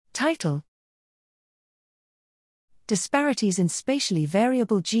Title: Disparities in spatially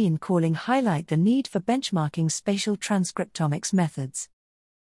variable gene calling highlight the need for benchmarking spatial transcriptomics methods.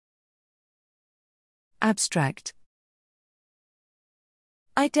 Abstract: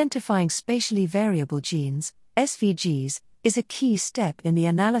 Identifying spatially variable genes, SVGs, is a key step in the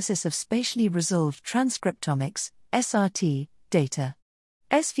analysis of spatially resolved transcriptomics, SRT, data.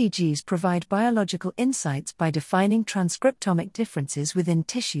 SVGs provide biological insights by defining transcriptomic differences within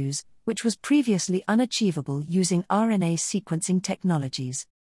tissues, which was previously unachievable using RNA sequencing technologies.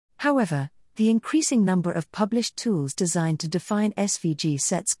 However, the increasing number of published tools designed to define SVG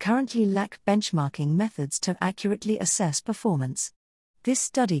sets currently lack benchmarking methods to accurately assess performance. This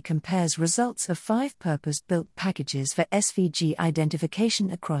study compares results of 5 purpose-built packages for SVG identification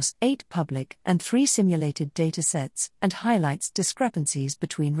across 8 public and 3 simulated datasets and highlights discrepancies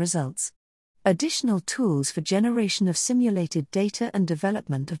between results. Additional tools for generation of simulated data and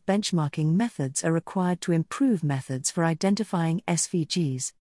development of benchmarking methods are required to improve methods for identifying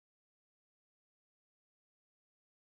SVGs.